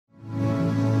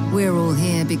We're all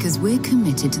here because we're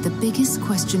committed to the biggest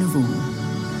question of all.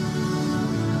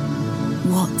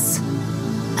 What's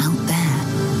out there?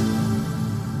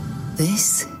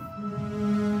 This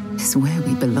is where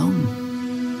we belong.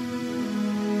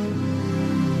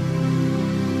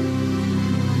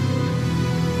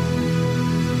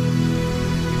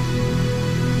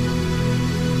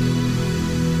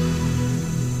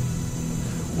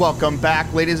 Welcome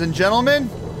back, ladies and gentlemen.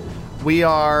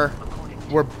 We're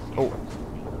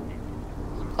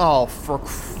for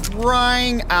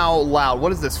crying out loud.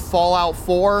 What is this, Fallout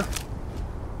 4?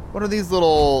 What are these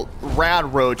little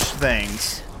rad roach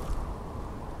things?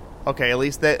 Okay, at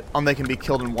least they can be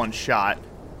killed in one shot.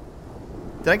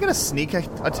 Did I get a sneak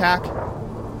attack?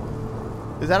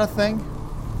 Is that a thing?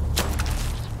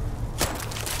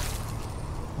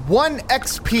 1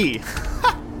 XP.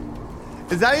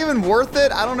 Is that even worth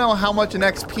it? I don't know how much an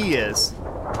XP is.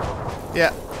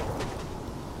 Yeah.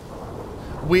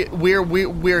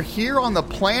 We're here on the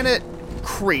planet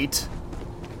Crete,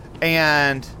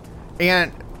 and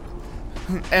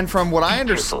from what I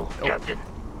understand, Captain,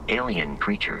 alien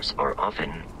creatures are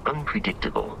often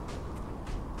unpredictable.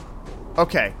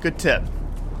 Okay, good tip.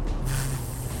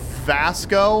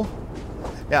 Vasco,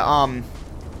 yeah.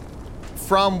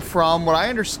 From what I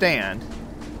understand,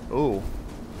 ooh.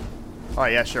 All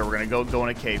right, yeah, sure. We're gonna go in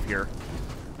a cave here.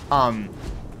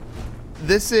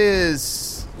 This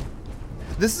is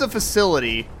a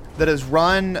facility that is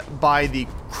run by the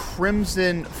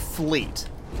Crimson Fleet.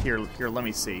 Here, let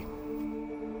me see.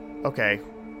 Okay.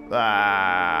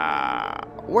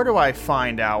 Where do I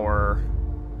find our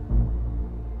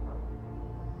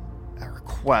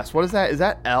quest? What is that? Is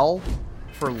that L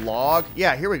for log?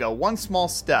 Yeah, here we go. One small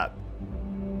step.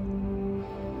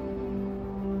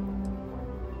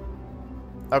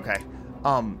 Okay.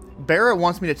 Barrett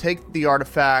wants me to take the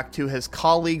artifact to his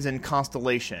colleagues in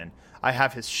Constellation. I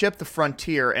have his ship, the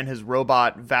Frontier, and his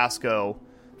robot, Vasco,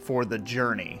 for the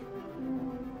journey.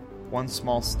 One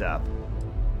small step.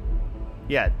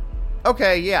 Yeah.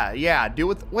 Okay, yeah.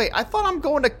 Wait, I thought I'm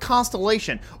going to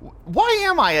Constellation. Why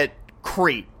am I at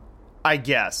Crete, I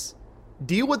guess?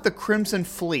 Deal with the Crimson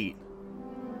Fleet.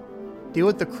 Deal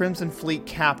with the Crimson Fleet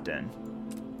captain.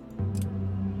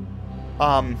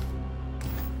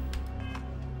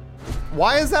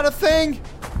 Why is that a thing?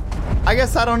 I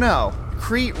guess I don't know.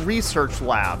 Crete Research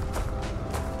Lab.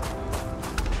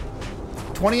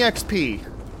 20 XP.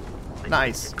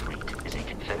 Nice. Crete is a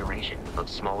confederation of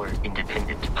smaller,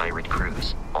 independent pirate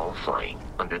crews, all flying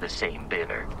under the same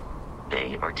banner.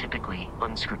 They are typically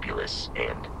unscrupulous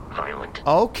and violent.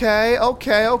 Okay.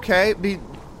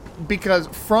 Because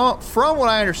from what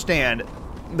I understand,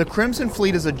 the Crimson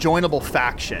Fleet is a joinable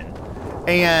faction,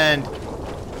 and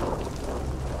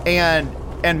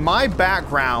my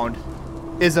background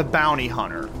is a bounty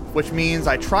hunter, which means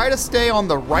I try to stay on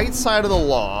the right side of the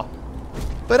law,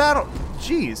 but I don't...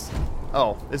 Jeez.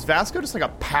 Oh, is Vasco just like a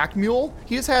pack mule?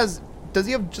 Does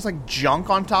he have just like junk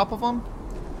on top of him?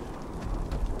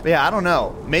 But yeah, I don't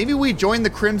know. Maybe we join the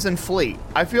Crimson Fleet.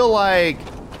 I feel like...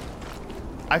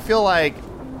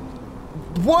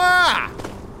 Wow!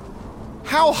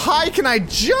 How high can I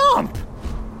jump?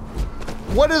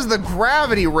 What is the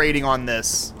gravity rating on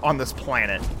this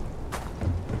planet?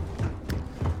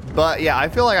 But yeah, I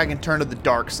feel like I can turn to the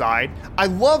dark side. I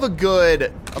love a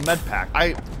med pack.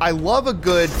 I love a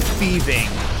good thieving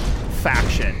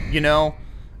faction, you know?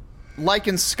 Like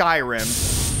in Skyrim,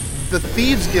 the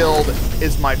Thieves Guild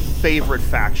is my favorite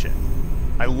faction.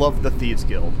 I love the Thieves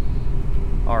Guild.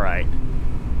 Alright.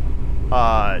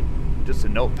 Just a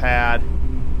notepad.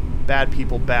 Bad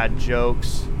people, bad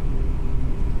jokes.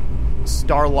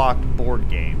 Starlocked board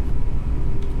game.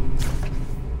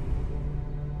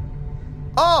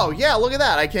 Oh yeah, look at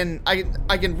that. I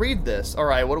can read this. All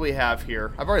right, what do we have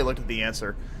here? I've already looked at the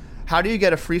answer. How do you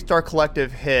get a Freestar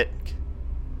Collective hit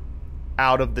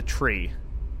out of the tree?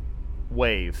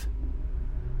 Wave.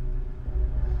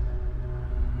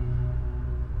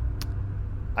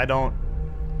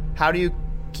 How do you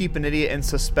keep an idiot in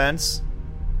suspense?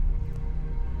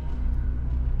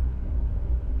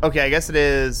 Okay, I guess it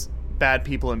is bad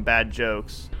people and bad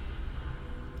jokes.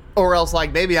 Or else,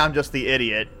 like, maybe I'm just the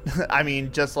idiot. I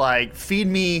mean, just, like, feed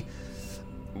me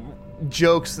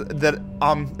jokes that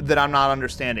I'm not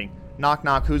understanding. Knock,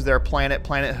 knock, who's there? Planet,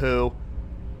 planet who?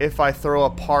 If I throw a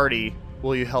party,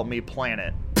 will you help me plan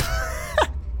it?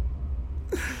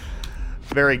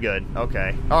 Very good.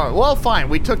 Okay. All right, well, fine.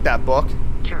 We took that book.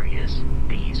 Curious.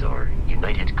 These are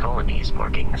United Colonies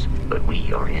markings, but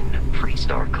we are in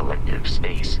Freestar Collective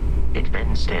space. It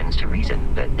then stands to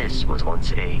reason that this was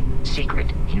once a secret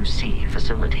UC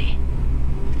facility.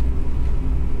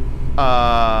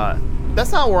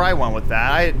 That's not where I went with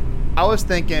that. I was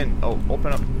thinking... Oh,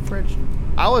 open up the fridge.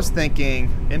 I was thinking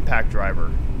impact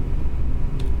driver.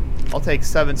 I'll take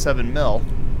 7.7 mil.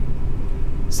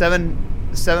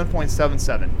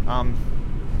 7.77.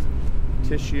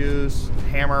 Tissues,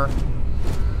 hammer.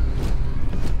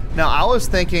 Now, I was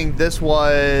thinking this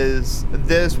was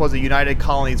a United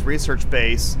Colonies research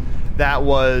base that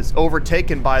was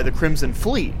overtaken by the Crimson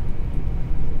Fleet.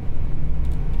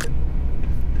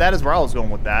 That is where I was going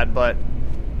with that, but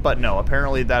no,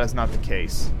 apparently that is not the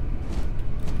case.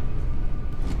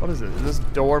 What is it? Is this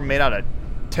door made out of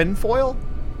tinfoil?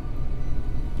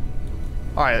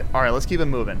 All right, let's keep it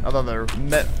moving. Another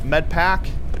med pack.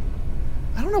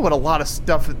 I don't know what a lot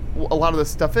of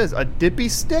this stuff is. A dippy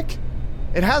stick?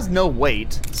 It has no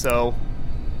weight, so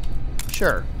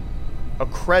sure. A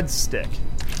cred stick.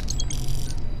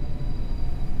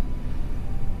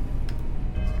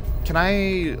 Can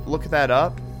I look that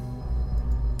up?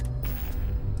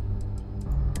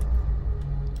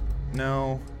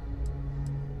 No.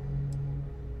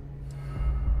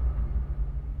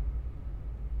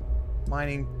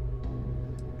 Mining.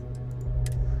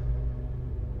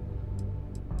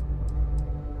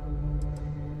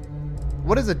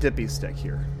 What is a dippy stick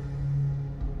here?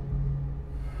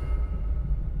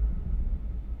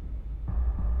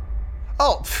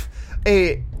 Oh,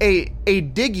 a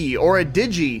diggy or a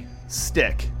digi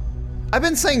stick. I've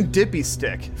been saying dippy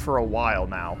stick for a while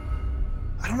now.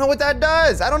 I don't know what that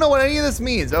does. I don't know what any of this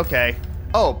means. Okay.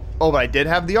 Oh, but I did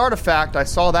have the artifact. I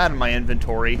saw that in my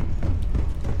inventory.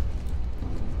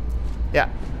 Yeah.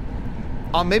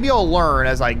 Maybe I'll learn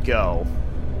as I go.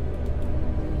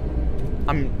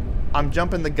 I'm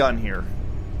jumping the gun here.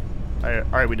 All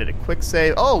right, we did a quick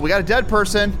save. Oh, we got a dead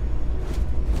person.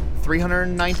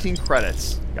 319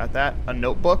 credits. Got that? A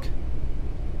notebook?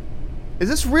 Is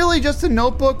this really just a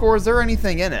notebook, or is there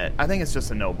anything in it? I think it's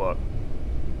just a notebook.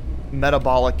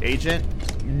 Metabolic agent?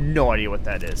 No idea what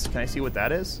that is. Can I see what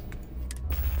that is?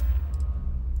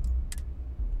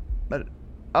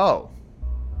 Oh,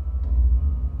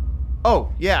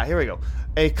 yeah, here we go.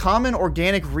 A common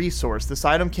organic resource. This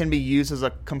item can be used as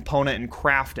a component in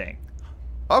crafting.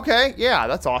 Okay, yeah,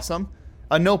 that's awesome.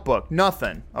 A notebook,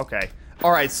 nothing. Okay.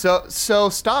 All right, so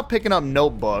stop picking up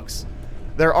notebooks.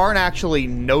 There aren't actually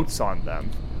notes on them.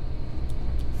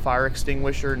 Fire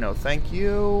extinguisher, no thank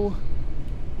you.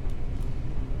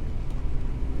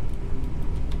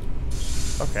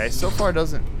 Okay, so far it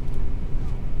doesn't...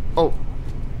 Oh.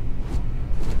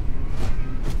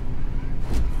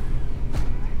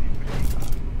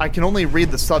 I can only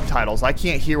read the subtitles. I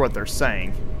can't hear what they're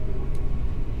saying.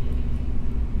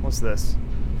 What's this?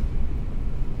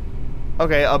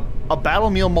 Okay, a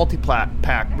battle meal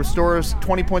multi-pack restores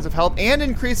 20 points of health and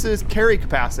increases carry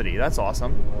capacity. That's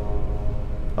awesome.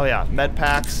 Oh yeah, med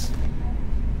packs.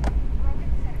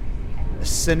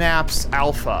 Synapse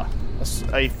Alpha,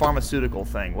 a pharmaceutical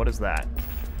thing. What is that?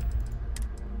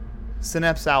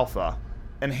 Synapse Alpha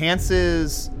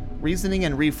enhances reasoning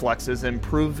and reflexes,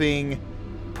 improving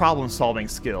problem-solving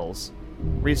skills.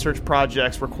 Research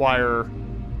projects require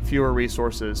fewer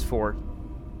resources for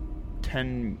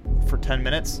 10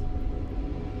 minutes.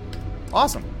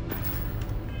 Awesome.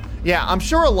 Yeah, I'm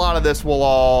sure a lot of this will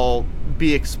all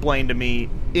be explained to me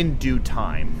in due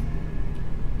time.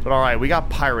 But all right, we got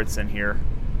pirates in here.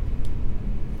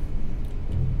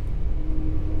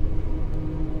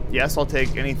 Yes, I'll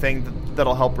take anything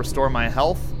that'll help restore my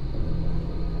health.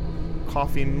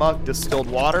 Coffee muck, distilled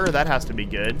water, that has to be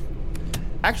good.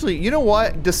 Actually, you know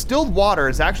what? Distilled water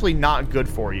is actually not good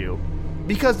for you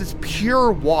because it's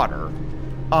pure water.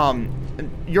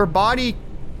 Your body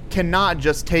cannot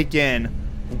just take in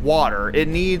water. It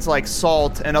needs like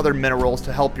salt and other minerals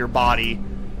to help your body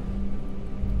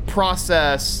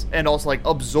process and also like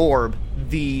absorb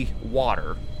the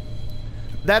water.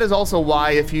 That is also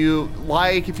why if you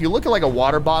look at like a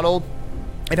water bottle,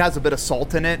 it has a bit of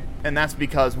salt in it, and that's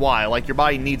because why? Like your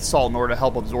body needs salt in order to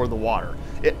help absorb the water.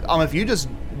 If you just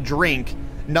drink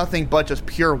nothing but just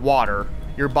pure water,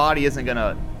 your body isn't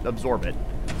gonna absorb it.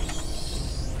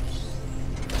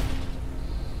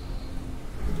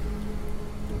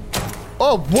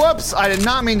 Oh, whoops! I did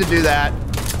not mean to do that.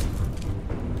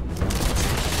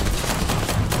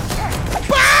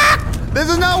 Ah! This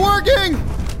is not working!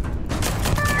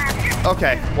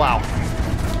 Okay, wow.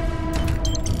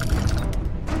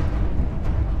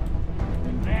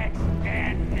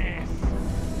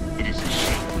 It is a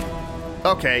shame.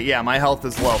 Okay, yeah, my health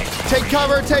is low. Take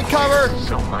cover, take cover!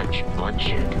 So much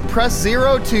bloodshed. Press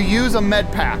 0 to use a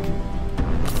med pack.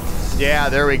 Yeah,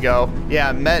 there we go.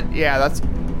 Yeah, that's,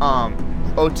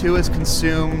 O2 is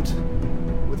consumed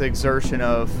with exertion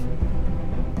of...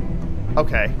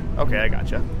 Okay, I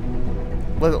gotcha.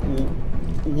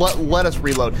 Let us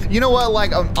reload. You know what?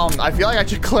 Like, I feel like I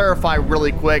should clarify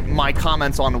really quick my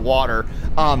comments on water.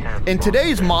 In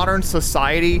today's modern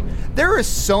society, there is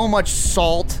so much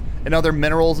salt and other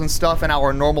minerals and stuff in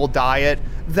our normal diet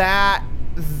that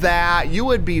you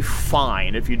would be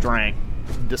fine if you drank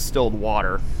distilled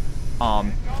water.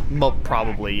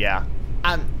 Probably, yeah.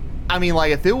 I mean,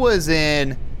 like, if it was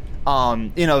in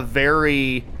a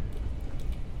very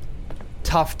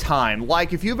tough time,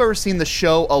 like if you've ever seen the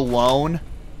show Alone,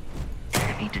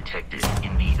 Enemy detected in the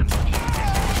immediate distance.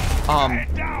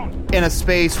 in a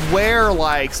space where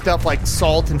like stuff like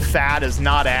salt and fat is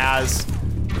not as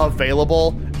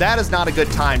available, that is not a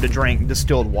good time to drink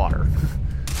distilled water.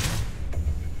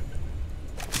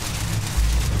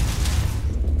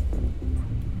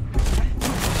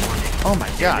 Oh my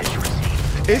god.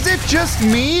 Is it just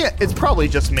me? It's probably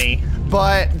just me.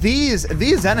 But these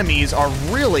enemies are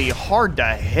really hard to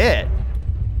hit.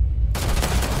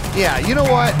 Yeah, you know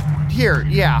what? Here,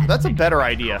 yeah, that's a better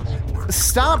idea.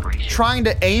 Stop trying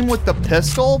to aim with the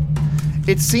pistol.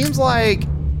 It seems like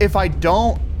if I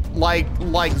don't like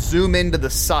zoom into the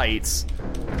sights,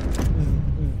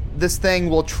 this thing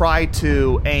will try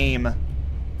to aim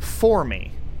for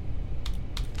me.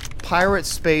 Pirate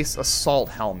Space Assault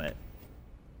Helmet.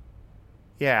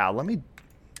 Yeah, let me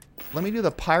do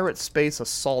the Pirate Space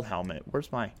Assault Helmet.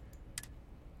 Where's my...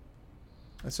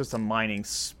 That's just a mining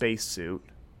spacesuit.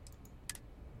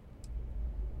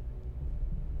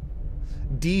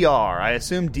 DR. I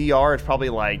assume DR is probably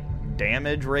like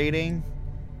damage rating.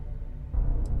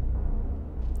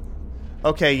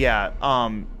 Okay, yeah.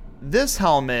 This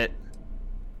helmet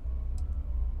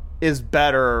is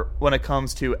better when it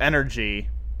comes to energy,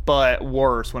 but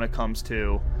worse when it comes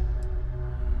to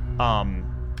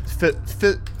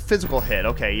physical hit.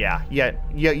 Okay, yeah.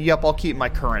 Yep, I'll keep my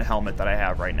current helmet that I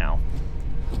have right now.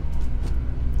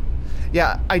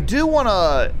 Yeah, I do want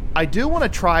to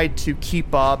try to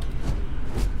keep up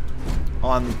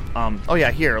on oh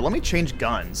yeah, here, let me change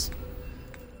guns.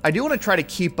 I do want to try to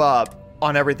keep up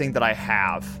on everything that I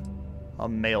have. A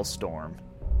Maelstrom,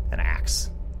 an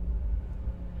axe.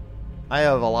 I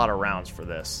have a lot of rounds for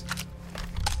this.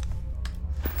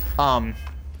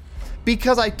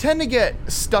 Because I tend to get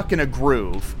stuck in a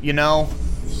groove, you know?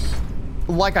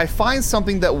 Like I find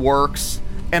something that works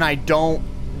and I don't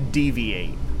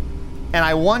deviate. And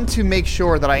I want to make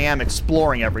sure that I am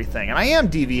exploring everything. And I am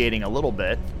deviating a little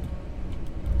bit.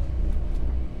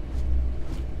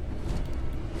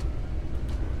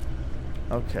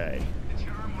 Okay. The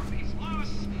Terramorph is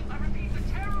loose. I repeat, the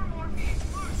Terramorph is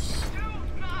loose. Do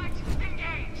not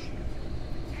engage.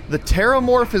 The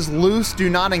Terramorph is loose. Do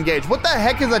not engage. What the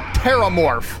heck is a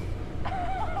Terramorph?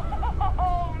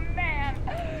 Oh man,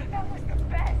 that was the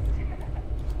best.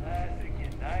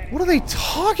 What are they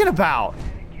talking about?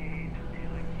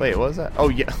 Wait, what was that? Oh,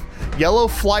 yeah. Yellow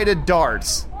flighted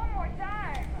darts. One more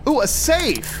time. Ooh, a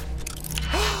safe.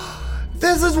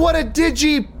 This is what a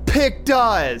Digipick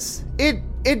does. It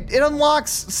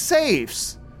unlocks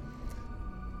safes.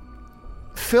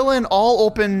 Fill in all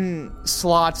open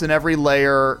slots in every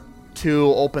layer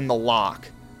to open the lock.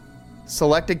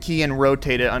 Select a key and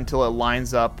rotate it until it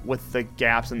lines up with the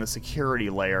gaps in the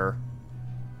security layer.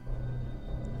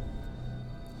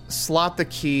 Slot the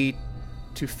key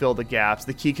to fill the gaps.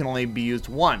 The key can only be used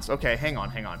once. Okay, hang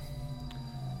on.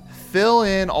 Fill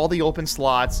in all the open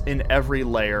slots in every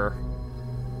layer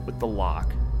with the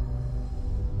lock.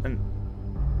 And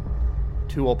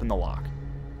to open the lock.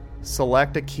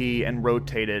 Select a key and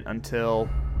rotate it until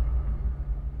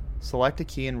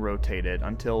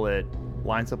it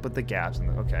lines up with the gaps in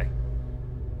the, okay.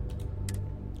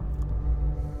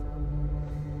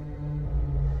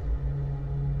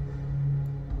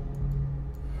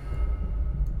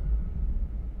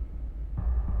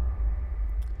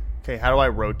 Okay, how do I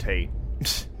rotate?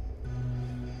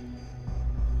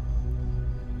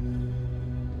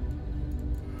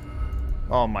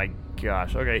 Oh my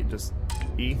gosh. Okay, just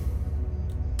E.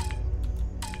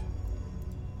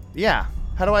 Yeah,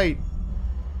 how do I...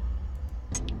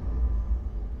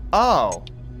 Oh.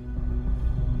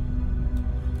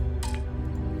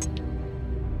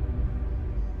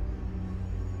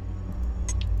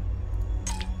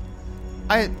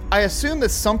 I assume that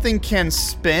something can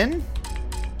spin?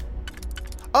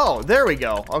 Oh, there we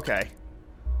go. Okay.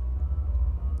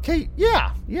 Okay,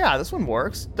 yeah, this one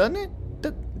works, doesn't it?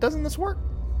 Doesn't this work?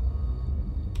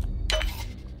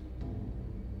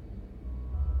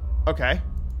 Okay.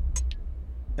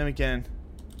 Then we can...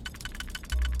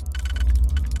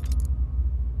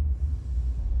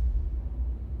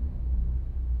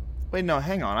 Wait, no,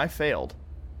 hang on. I failed.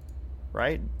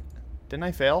 Right? Didn't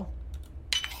I fail?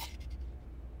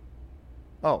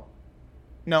 Oh.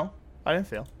 No, I didn't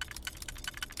fail.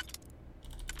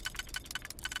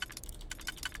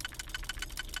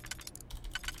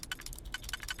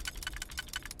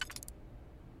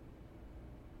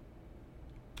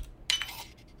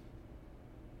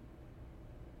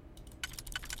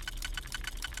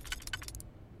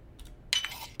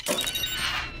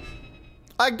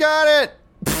 I got it!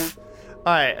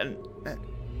 Alright.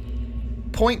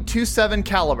 .27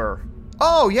 caliber.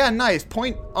 Oh, yeah, nice.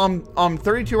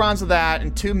 32 rounds of that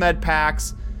and 2 med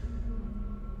packs.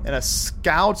 And a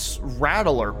Scout's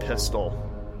Rattler pistol.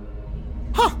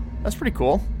 Huh, that's pretty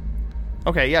cool.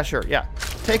 Okay, yeah, sure, yeah.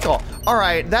 Take all.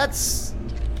 Alright, that's...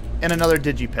 And another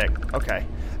digipick. Okay.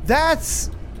 That's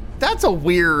a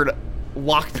weird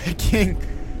lockpicking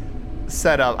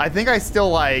setup. I think I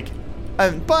still like...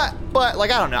 but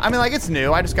like, I don't know. I mean, like, it's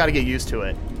new. I just got to get used to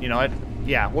it. You know,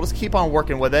 yeah, we'll just keep on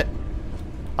working with it.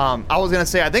 I was going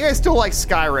to say, I think I still like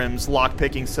Skyrim's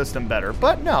lockpicking system better.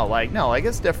 But no,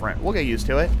 it's different. We'll get used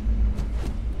to it.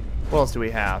 What else do we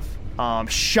have?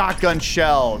 Shotgun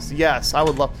shells. Yes, I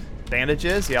would love...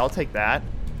 Bandages? Yeah, I'll take that.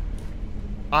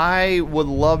 I would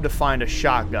love to find a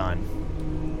shotgun.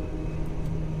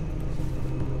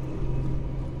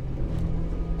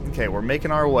 Okay, we're making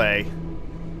our way.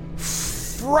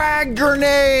 Frag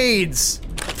grenades!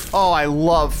 Oh, I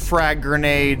love frag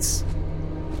grenades.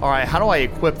 Alright, how do I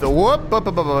equip the... Whoop!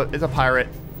 It's a pirate.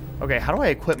 Okay, how do I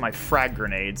equip my frag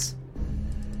grenades?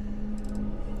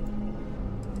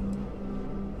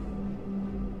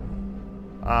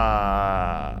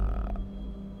 Oh,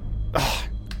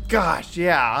 gosh,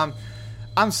 yeah.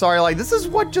 I'm sorry, like, this is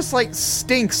what just, like,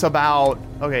 stinks about...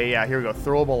 Okay, yeah, here we go.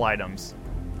 Throwable items.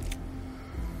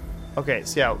 Okay,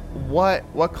 so yeah,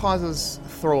 what causes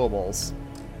throwables?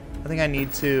 I think I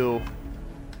need to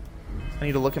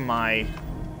look at my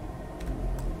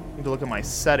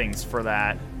settings for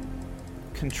that.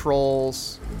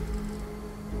 Controls.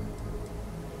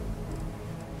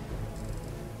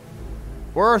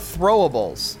 Where are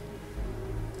throwables?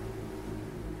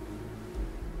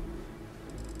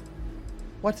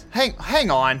 What?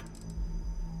 Hang on.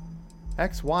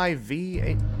 X, Y, V,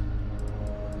 A.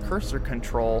 Cursor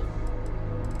control.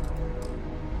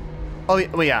 Oh,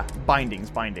 yeah. Bindings.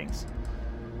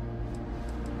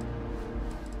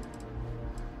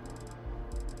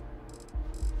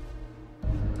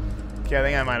 Okay, I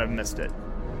think I might have missed it.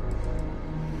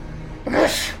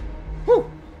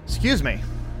 Whew. Excuse me.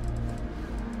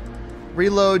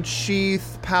 Reload,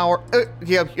 sheath, power.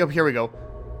 Yep, here we go.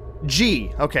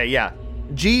 G. Okay, yeah.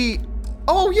 G.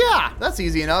 Oh, yeah. That's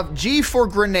easy enough. G for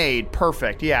grenade.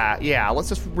 Perfect. Yeah. Let's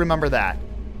just remember that.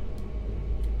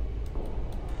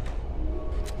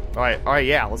 All right,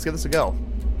 yeah. Let's give this a go.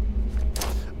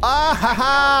 Ah, ha,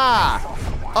 ha.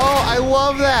 Oh, I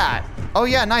love that. Oh,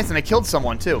 yeah, nice. And I killed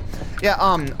someone, too. Yeah,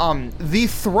 the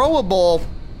throwable,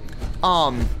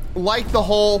 like the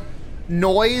whole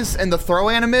noise and the throw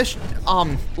animation,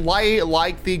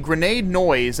 like the grenade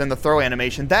noise and the throw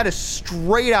animation, that is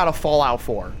straight out of Fallout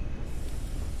 4.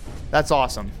 That's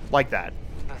awesome. Like that.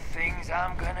 The things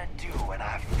I'm gonna do when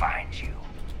I find you.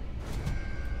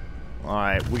 All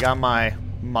right, we got my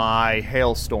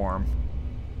hailstorm.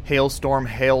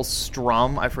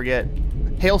 Hailstrom, I forget.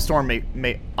 Hailstorm it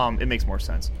makes more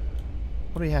sense.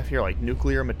 What do we have here? Like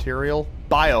nuclear material?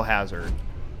 Biohazard.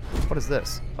 What is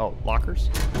this? Oh, lockers?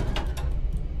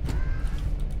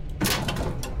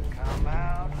 Come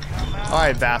out,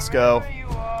 Alright, Vasco.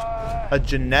 A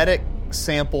genetic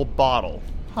sample bottle.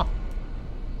 Huh.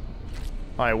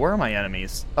 Alright, where are my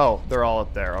enemies? Oh, they're all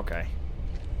up there. Okay.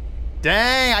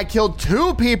 Dang, I killed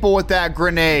 2 people with that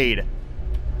grenade.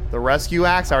 The rescue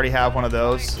axe, I already have one of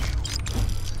those.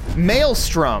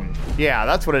 Maelstrom. Yeah,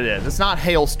 that's what it is. It's not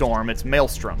hailstorm, it's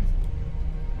maelstrom.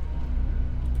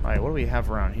 Alright, what do we have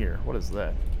around here? What is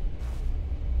that?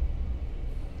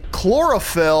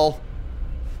 Chlorophyll?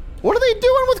 What are they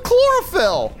doing with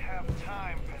chlorophyll? have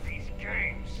time for these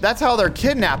games. That's how they're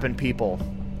kidnapping people.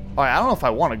 Alright, I don't know if I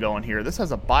want to go in here. This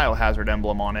has a biohazard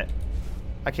emblem on it.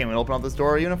 I can't even open up this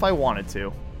door even if I wanted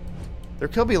to. There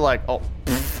could be like, oh,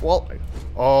 well,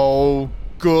 oh,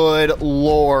 good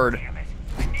lord. Damn it.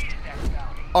 I needed that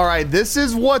bounty. Alright, this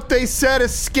is what they said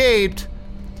escaped.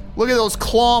 Look at those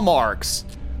claw marks.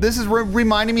 This is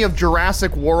reminding me of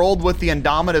Jurassic World with the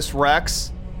Indominus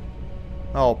Rex.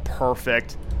 Oh,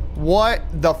 perfect. What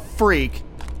the freak?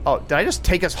 Oh, did I just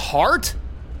take his heart?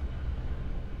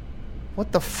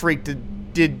 What the freak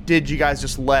did you guys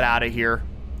just let out of here?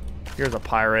 Here's a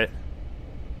pirate.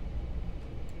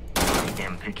 I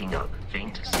am picking up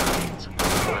faint signs of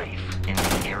life in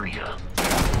the area.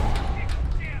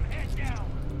 Damn head down.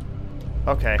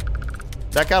 Okay.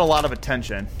 That got a lot of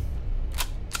attention.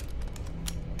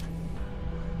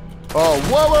 Oh,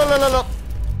 whoa, whoa, whoa, whoa, whoa.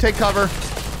 Take cover.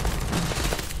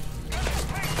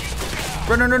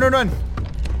 Run, run, run, run, run.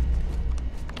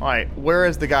 All right, where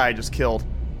is the guy I just killed?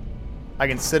 I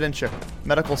can sit and check.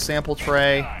 Medical sample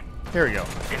tray. Here we go.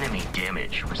 Enemy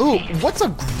damage Ooh, received. what's a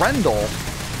Grendel?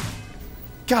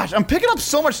 Gosh, I'm picking up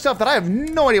so much stuff that I have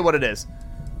no idea what it is.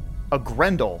 A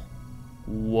Grendel.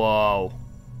 Whoa.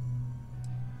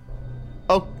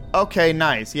 Oh, okay,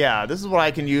 nice. Yeah, this is what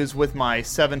I can use with my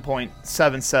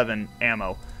 7.77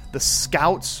 ammo. The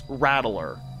Scout's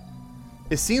Rattler.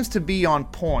 It seems to be on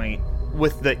point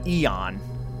with the Eon.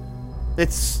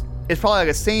 It's probably like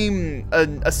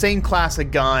a same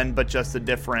classic gun, but just a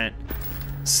different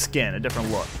skin, a different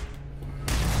look.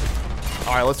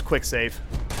 All right, let's quick save.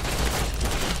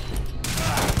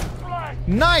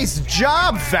 Nice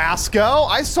job, Vasco.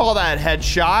 I saw that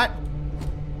headshot.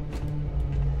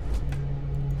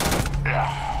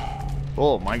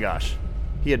 Oh my gosh.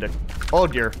 He had to. Oh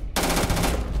dear.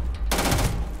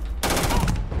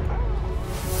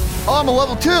 Oh, I'm a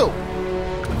level 2.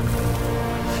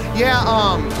 Yeah,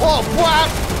 oh, wow.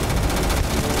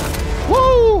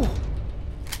 Woo!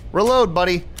 Reload,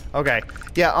 buddy. Okay.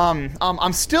 Yeah,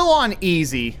 I'm still on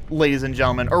easy, ladies and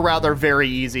gentlemen, or rather very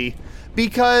easy,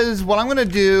 because what I'm gonna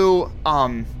do,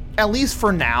 at least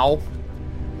for now,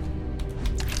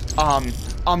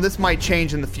 this might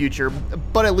change in the future,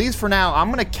 but at least for now, I'm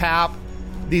gonna cap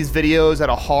these videos at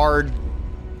a hard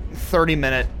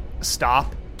 30-minute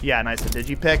stop. Yeah, nice, a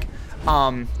digipick.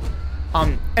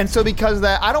 And so because of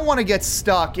that, I don't want to get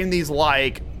stuck in these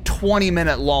like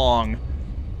 20-minute long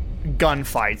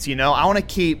gunfights, you know? I want to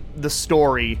keep the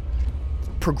story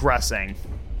progressing.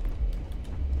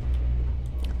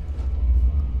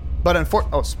 But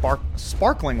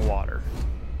sparkling water.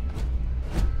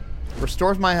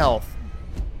 Restores my health.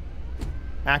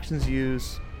 Actions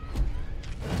use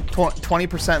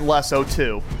 20% less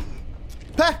O2.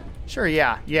 Heh, sure,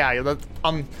 yeah.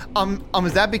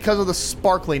 Is that because of the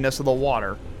sparkliness of the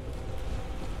water?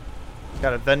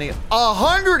 Got a vending.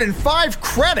 105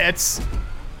 credits?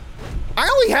 I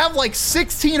only have like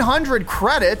 1,600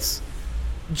 credits.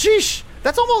 Jeesh,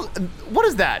 that's almost, what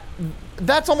is that?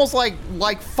 That's almost like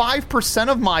 5%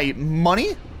 of my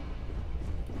money?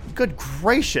 Good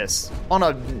gracious. On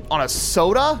a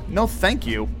soda? No, thank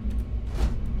you.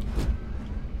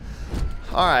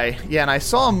 All right, yeah, and I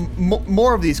saw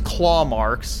more of these claw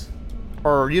marks.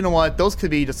 Or, you know what? Those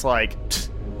could be just like,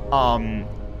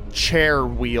 chair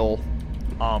wheel.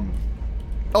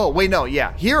 Oh, wait, no,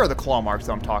 yeah. Here are the claw marks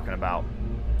that I'm talking about.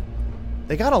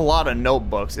 They got a lot of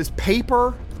notebooks. Is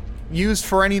paper used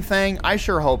for anything? I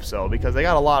sure hope so, because they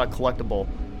got a lot of collectible.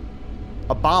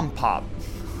 A bomb pop.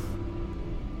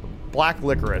 Black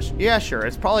licorice. Yeah, sure.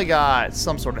 It's probably got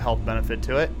some sort of health benefit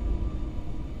to it.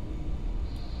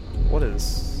 What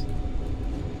is...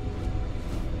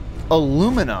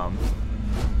 Aluminum.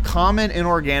 Common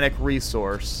inorganic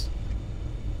resource.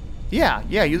 Yeah,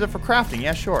 use it for crafting.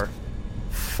 Yeah, sure.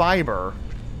 Fiber.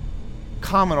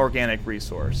 Common organic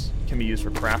resource. Can be used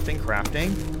for crafting.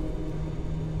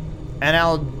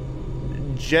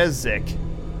 Analgesic.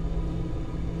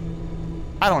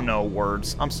 I don't know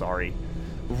words. I'm sorry.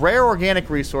 Rare organic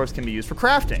resource can be used for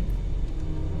crafting.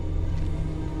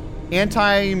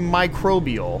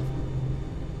 Antimicrobial.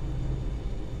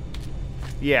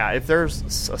 Yeah, if there's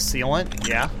a sealant,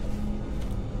 yeah.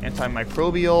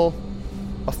 Antimicrobial.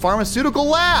 A pharmaceutical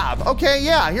lab. Okay,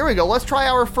 yeah, here we go. Let's try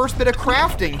our first bit of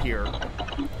crafting here.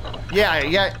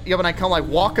 Yeah, when I come like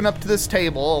walking up to this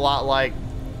table, a lot like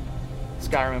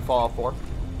Skyrim and Fallout 4.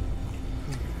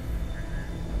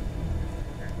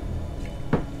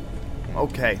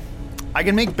 Okay. I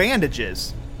can make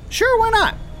bandages. Sure, why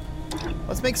not?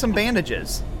 Let's make some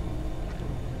bandages.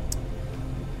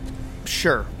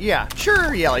 Sure, yeah,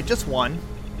 like just one.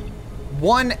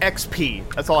 1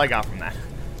 XP. That's all I got from that.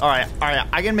 All right,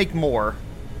 I can make more.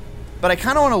 But I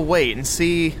kind of want to wait and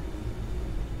see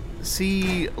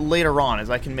later on as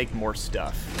I can make more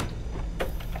stuff.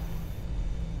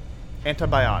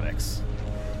 Antibiotics.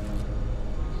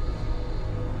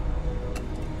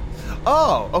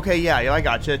 Oh, okay, yeah, I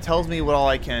gotcha. It tells me what all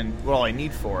I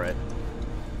need for it.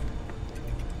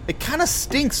 It kind of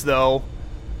stinks though,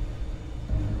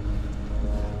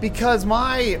 because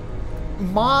my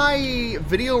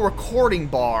video recording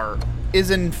bar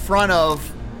is in front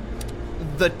of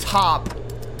the top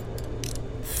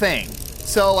thing.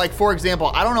 So, like, for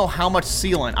example, I don't know how much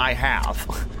sealant I have.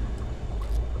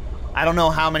 I don't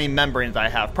know how many membranes I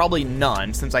have. Probably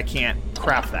none, since I can't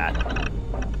craft that.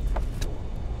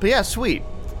 But yeah, sweet.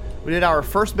 We did our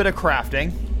first bit of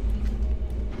crafting.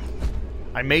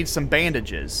 I made some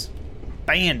bandages.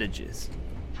 Bandages.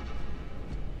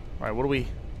 Alright, what do we...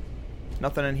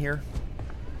 Nothing in here.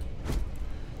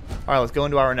 All right, let's go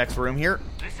into our next room here.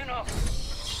 Listen up. We've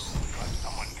got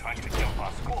someone trying to jump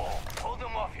our school. Hold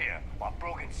them off here while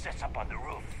Brogan sets up on the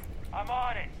roof. I'm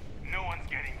on it. No one's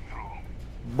getting through.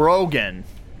 Brogan.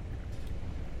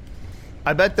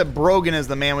 I bet that Brogan is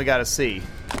the man we gotta see.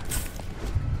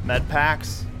 Med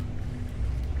packs.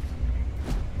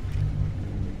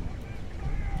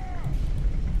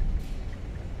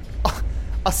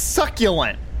 A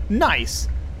succulent. Nice.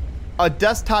 A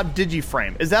desktop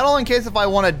digiframe. Is that all in case if I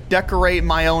want to decorate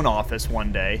my own office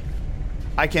one day?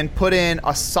 I can put in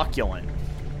a succulent.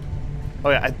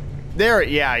 Oh yeah, there.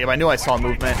 Yeah, I knew I saw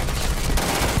movement.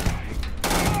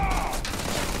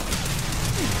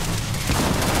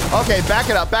 Okay, back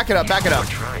it up, back it up, back it up.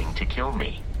 You're trying to kill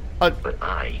me, but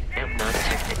I am not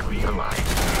technically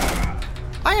alive.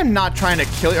 I am not trying to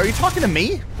kill you. Are you talking to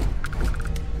me?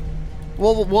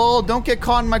 Well, don't get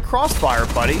caught in my crossfire,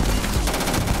 buddy.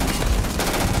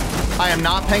 I am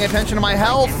not paying attention to my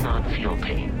health. I do not feel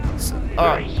pain.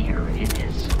 Right here, it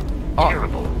is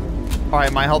terrible. All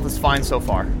right, my health is fine so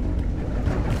far.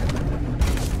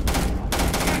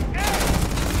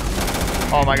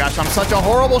 Oh my gosh, I'm such a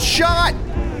horrible shot.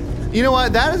 You know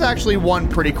what? That is actually one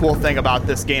pretty cool thing about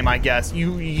this game, I guess.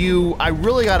 I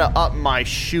really gotta up my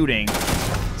shooting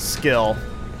skill.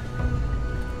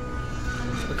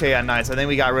 Okay, yeah, nice. I think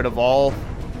we got rid of all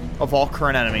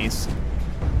current enemies.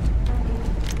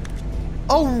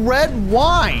 Oh, red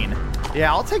wine.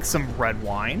 Yeah, I'll take some red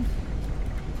wine.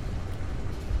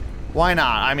 Why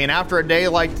not? I mean, after a day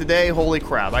like today, holy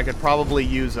crap, I could probably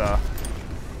use a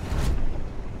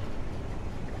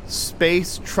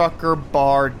Space Trucker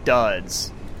Bar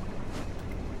Duds.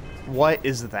 What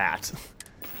is that?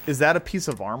 Is that a piece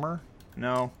of armor?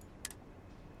 No.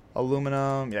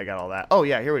 Aluminum. Yeah, I got all that. Oh,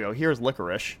 yeah, here we go. Here's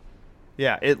licorice.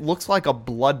 Yeah, it looks like a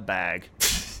blood bag.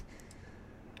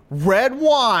 Red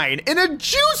wine in a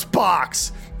juice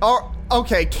box. Oh,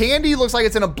 okay, candy looks like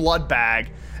it's in a blood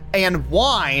bag, and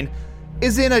wine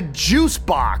is in a juice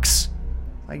box.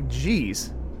 Like,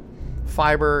 geez.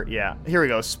 Fiber, yeah. Here we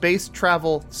go. Space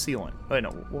travel sealant. Wait,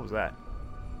 no, what was that?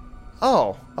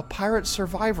 Oh, a pirate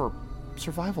survival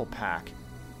pack.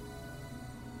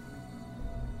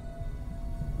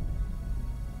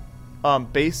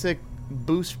 Basic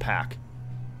boost pack.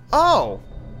 Oh!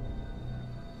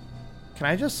 Can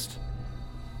I just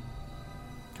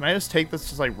take this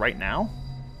just like right now?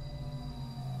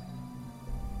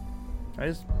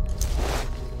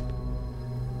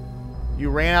 You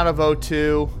ran out of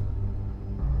O2.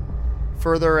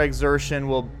 Further exertion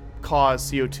will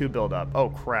cause CO2 buildup. Oh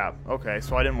crap. Okay,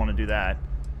 so I didn't want to do that.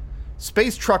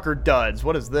 Space Trucker Duds.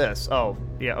 What is this? Oh,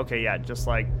 yeah, okay, yeah, just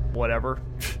like whatever.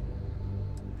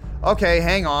 Okay,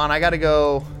 hang on. I gotta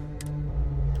go.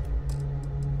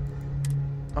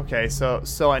 Okay, so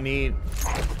I need.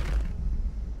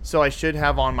 So I should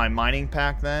have on my mining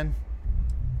pack then.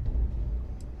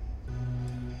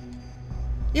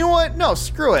 You know what? No,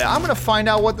 screw it. I'm gonna find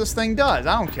out what this thing does.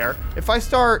 I don't care. If I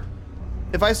start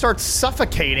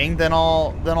suffocating, then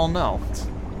I'll know.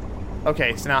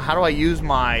 Okay, so now how do I use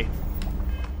my?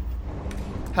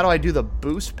 How do I do the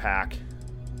boost pack?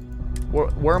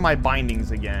 Where are my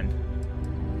bindings again?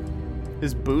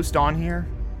 Is boost on here?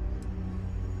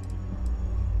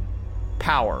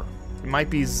 Power. It might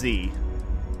be Z.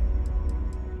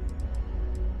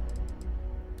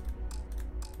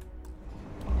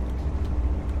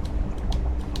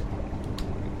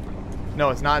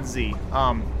 No, it's not Z.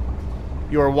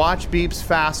 Your watch beeps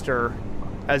faster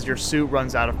as your suit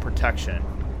runs out of protection.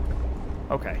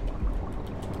 Okay.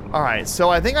 Alright, so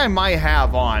I think I might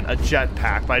have on a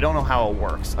jetpack, but I don't know how it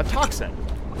works. A toxin.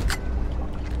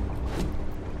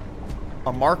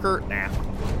 A marker? Nah.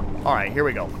 Alright, here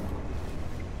we go.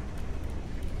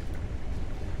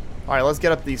 Alright, let's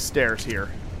get up these stairs here.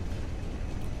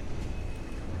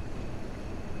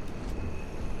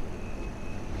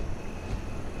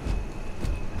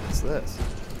 What's this?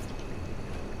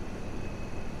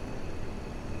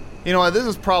 You know what, this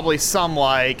is probably some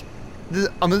like... This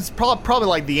is probably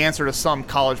like the answer to some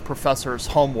college professor's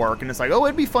homework, and it's like, oh,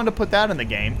 it'd be fun to put that in the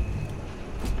game.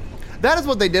 That is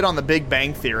what they did on The Big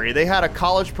Bang Theory. They had a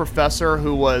college professor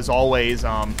who was always,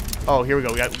 oh, here we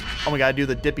go. We gotta do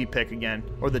the dippy pick again,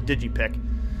 or the digipick,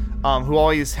 who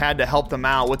always had to help them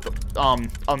out with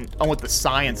the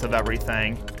science of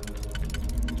everything.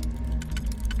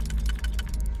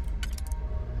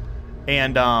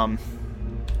 And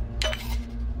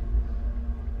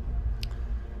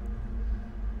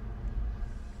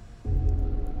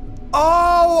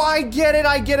oh, I get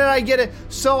it.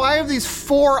 So I have these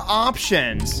 4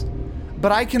 options,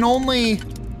 but I can only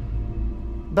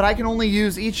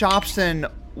use each option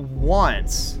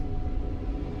once.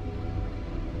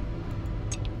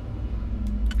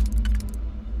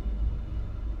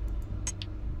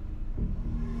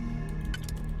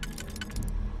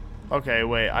 Okay,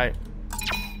 wait,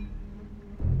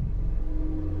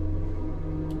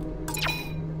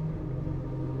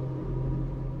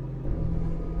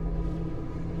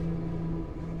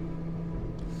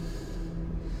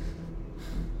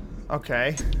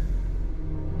 Okay.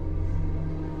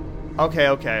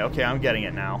 Okay, I'm getting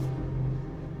it now.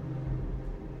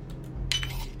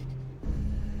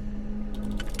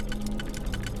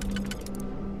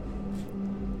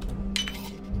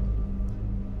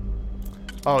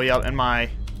 Oh, yep, and my...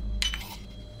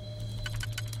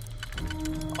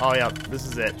 Oh, yep, this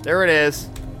is it. There it is.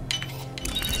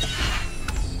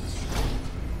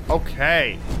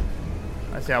 Okay.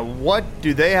 I see. What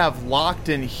do they have locked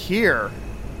in here?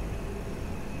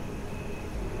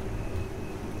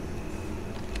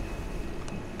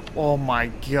 Oh my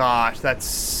gosh, that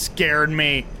scared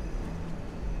me.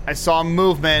 I saw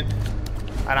movement,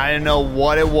 and I didn't know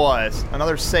what it was.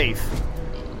 Another safe.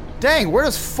 Dang, we're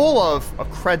just full of a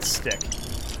cred stick.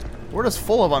 We're just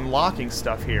full of unlocking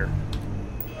stuff here.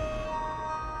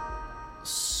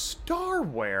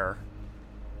 Starware.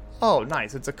 Oh,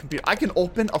 nice. It's a computer. I can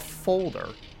open a folder.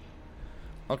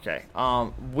 Okay.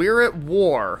 We're at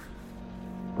war.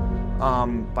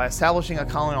 By establishing a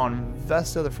colony on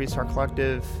Vesta, the Freestar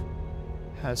Collective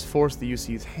has forced the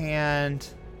UC's hand.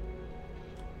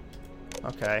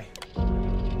 Okay.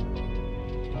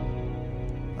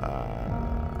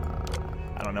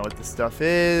 I don't know what this stuff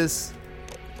is.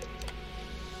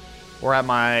 We're at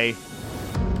my...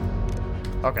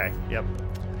 Okay, yep.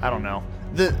 I don't know.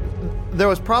 There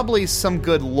was probably some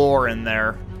good lore in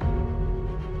there.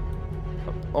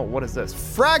 Oh, what is this?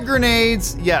 Frag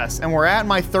grenades! Yes, and we're at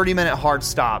my 30-minute hard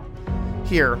stop.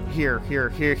 Here.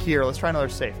 Let's try another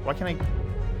safe. Why can't I...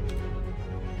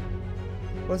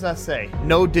 What does that say?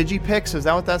 No digipix? Is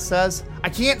that what that says? I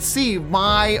can't see.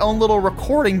 My own little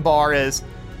recording bar is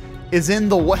in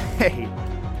the way.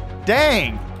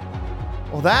 Dang.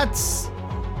 Well, that's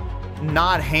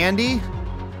not handy.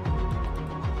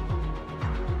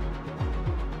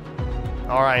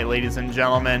 All right, ladies and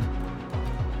gentlemen.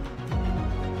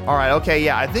 All right, okay,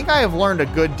 yeah, I think I have learned a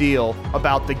good deal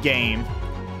about the game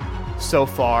so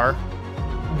far.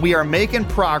 We are making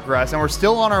progress, and we're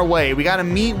still on our way. We got to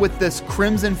meet with this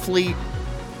Crimson Fleet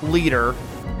leader,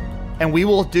 and we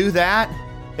will do that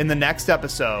in the next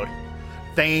episode.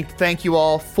 Thank you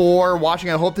all for watching.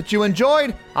 I hope that you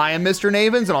enjoyed. I am Mr.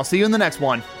 Navens, and I'll see you in the next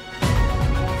one.